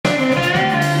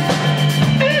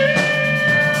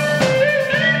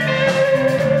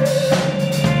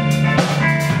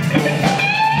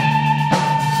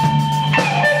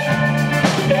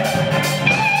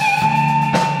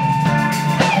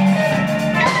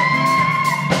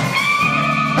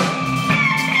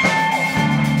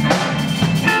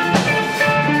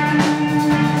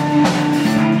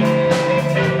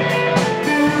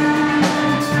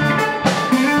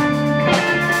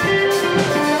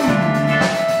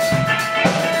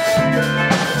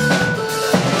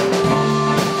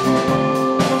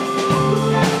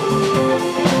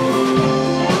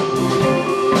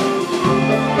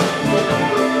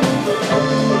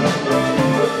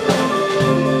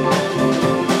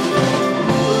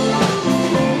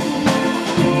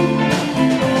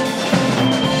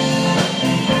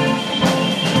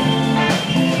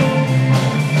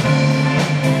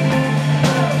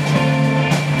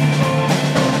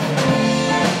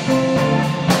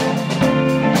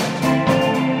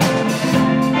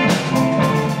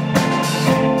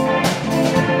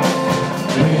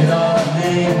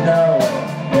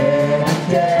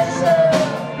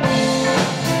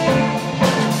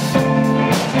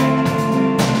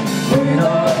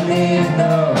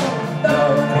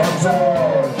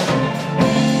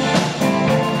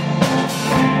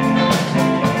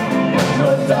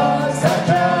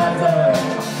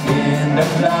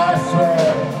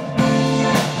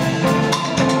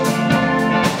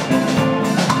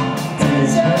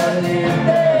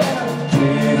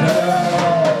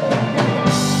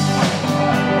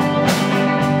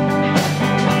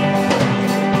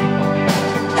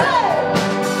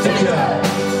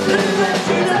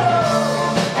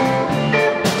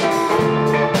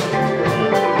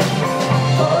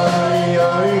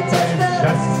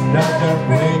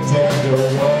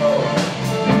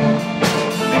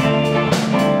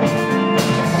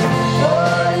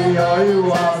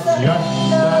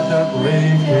another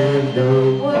break in the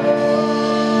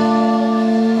world.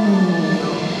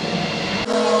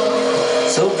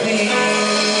 So please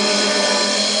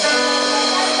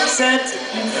set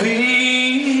me free.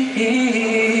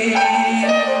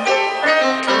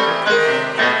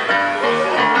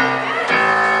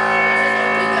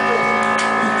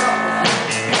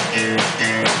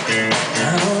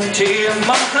 Till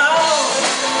my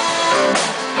house,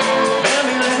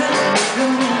 baby, let me go.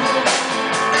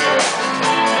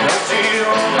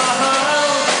 Till my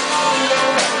house,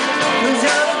 'cause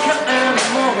I don't care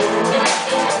anymore.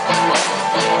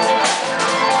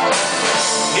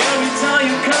 Every time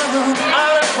you come, I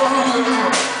don't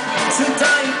fall.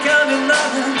 Sometimes you come in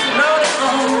nothing, not at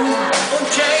all. Oh,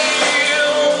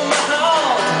 till my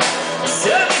heart,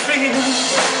 set me free.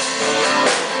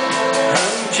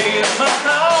 Until my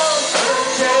house,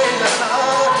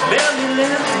 baby,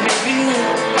 let me be.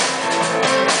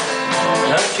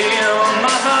 Until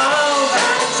my house,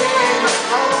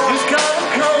 just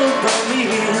come for me.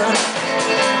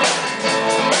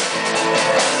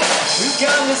 You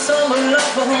got me so much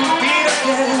love for me,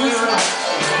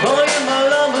 boy, you're my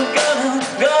lover,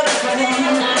 gonna play.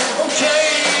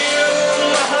 Until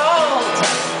my heart,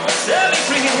 set me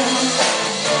free.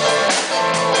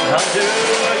 Until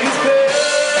you spell.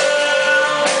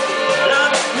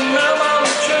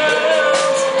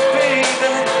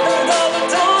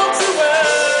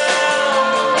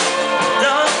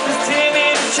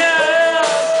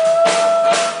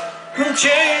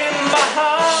 Change my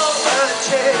heart,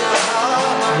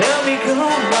 let me go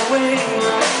my way.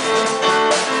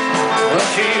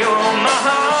 Until my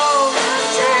heart,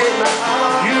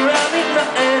 you ride me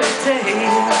night and day.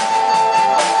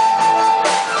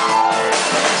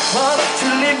 Why don't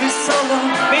you leave me solo,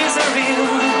 misery?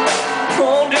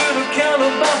 Won't do the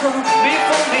caliber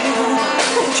before me.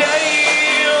 Change